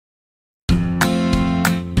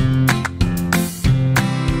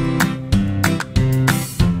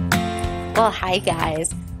Well, hi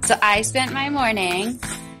guys. So I spent my morning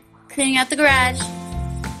cleaning out the garage.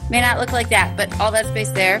 May not look like that, but all that space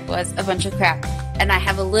there was a bunch of crap. And I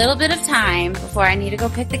have a little bit of time before I need to go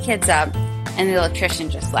pick the kids up, and the electrician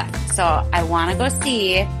just left. So I want to go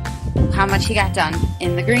see how much he got done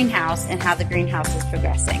in the greenhouse and how the greenhouse is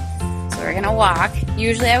progressing. So we're going to walk.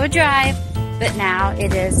 Usually I would drive, but now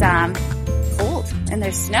it is cold and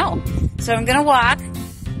there's snow. So I'm going to walk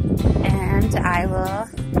and I will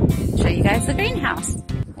show you guys the greenhouse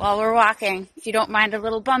while we're walking. If you don't mind the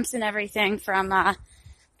little bumps and everything from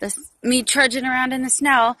me trudging around in the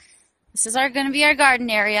snow, this is going to be our garden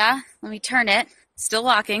area. Let me turn it. Still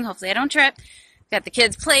walking. Hopefully I don't trip. Got the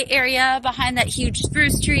kids' play area behind that huge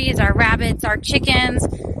spruce trees, our rabbits, our chickens.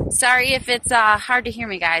 Sorry if it's hard to hear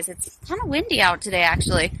me, guys. It's kind of windy out today,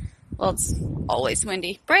 actually. Well, it's always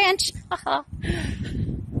windy. Branch!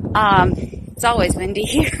 It's always windy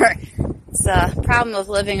here. It's a problem of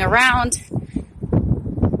living around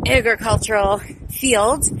agricultural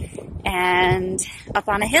fields and up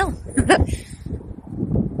on a hill.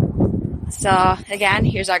 So, again,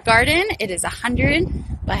 here's our garden. It is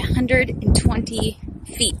 100 by 120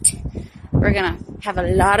 feet. We're going to have a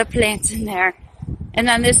lot of plants in there. And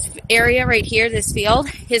then this area right here, this field,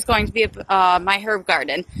 is going to be my herb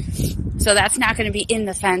garden. So that's not going to be in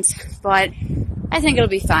the fence, but I think it'll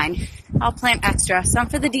be fine. I'll plant extra. Some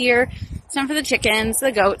for the deer, some for the chickens,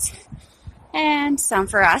 the goats, and some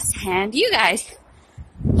for us and you guys.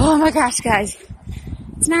 Oh my gosh, guys.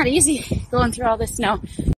 It's not easy going through all this snow.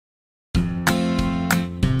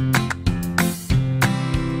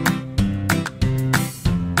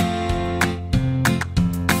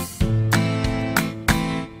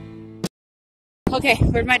 Okay,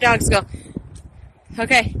 where'd my dogs go?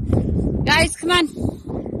 Okay, guys, come on.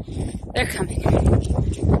 They're coming.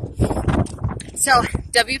 So,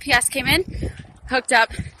 WPS came in, hooked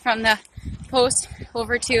up from the post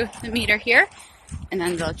over to the meter here, and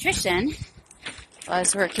then the electrician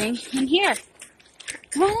was working in here.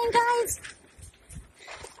 Come on in, guys.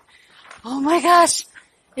 Oh my gosh,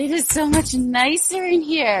 it is so much nicer in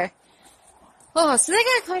here. Oh, so they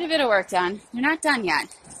got quite a bit of work done. They're not done yet.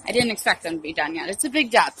 I didn't expect them to be done yet. It's a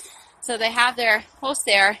big job. So they have their post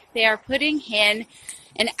there. They are putting in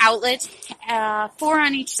an outlet, 4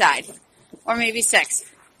 on each side, or maybe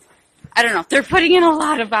 6. I don't know. They're putting in a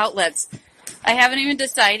lot of outlets. I haven't even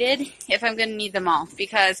decided if I'm going to need them all,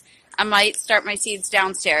 because I might start my seeds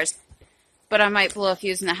downstairs, but I might blow a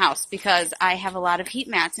fuse in the house because I have a lot of heat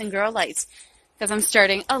mats and grow lights because I'm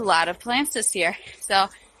starting a lot of plants this year. So,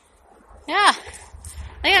 yeah,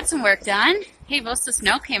 I got some work done. Hey, most of the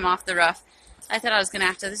snow came off the roof. I thought I was going to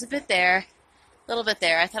have to, there's a bit there, a little bit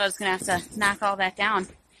there. I thought I was going to have to knock all that down.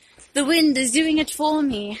 The wind is doing it for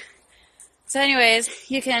me. So anyways,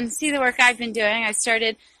 you can see the work I've been doing. I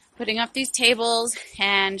started putting up these tables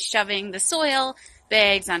and shoving the soil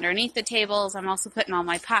bags underneath the tables. I'm also putting all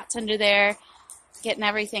my pots under there, getting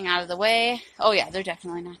everything out of the way. Oh yeah, they're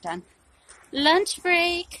definitely not done. Lunch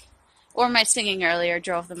break. Or my singing earlier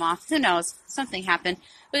drove them off. Who knows? Something happened.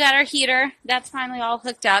 We got our heater. That's finally all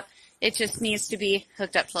hooked up. It just needs to be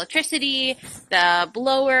hooked up to electricity. The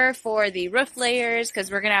blower for the roof layers,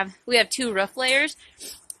 because we have 2 roof layers,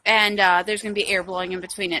 and there's going to be air blowing in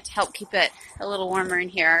between it to help keep it a little warmer in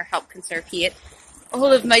here, help conserve heat.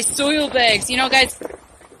 All of my soil bags. You know, guys,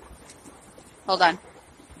 hold on.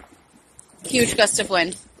 Huge gust of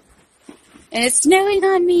wind. And it's snowing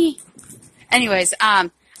on me. Anyways,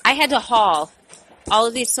 I had to haul all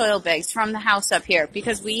of these soil bags from the house up here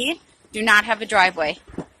because we do not have a driveway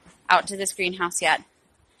out to this greenhouse yet.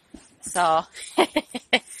 So,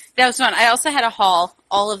 that was fun. I also had to haul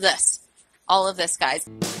all of this, guys.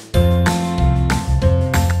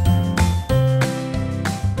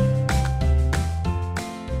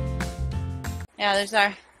 Yeah, there's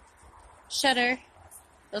our shutter.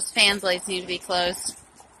 Those fan blades need to be closed.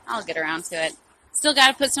 I'll get around to it. Still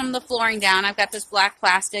got to put some of the flooring down. I've got this black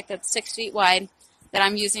plastic that's 6 feet wide that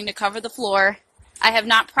I'm using to cover the floor. I have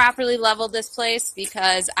not properly leveled this place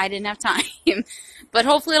because I didn't have time. But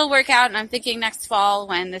hopefully it'll work out, and I'm thinking next fall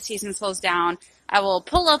when the season slows down, I will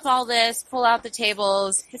pull up all this, pull out the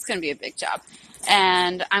tables. It's going to be a big job.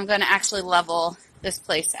 And I'm going to actually level this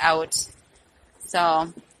place out.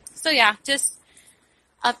 So yeah, just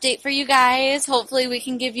update for you guys. Hopefully we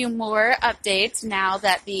can give you more updates now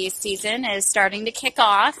that the season is starting to kick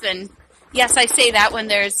off. And yes, I say that when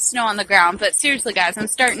there's snow on the ground, but seriously guys, I'm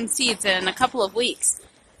starting seeds in a couple of weeks.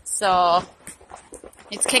 So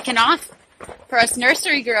it's kicking off for us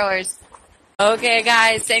nursery growers. Okay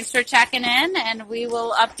guys, thanks for checking in, and we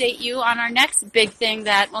will update you on our next big thing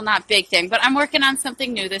that, well, not big thing, but I'm working on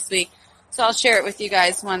something new this week. So I'll share it with you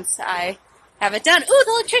guys once I have it done. Ooh,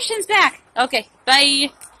 the electrician's back. Okay,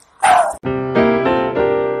 bye.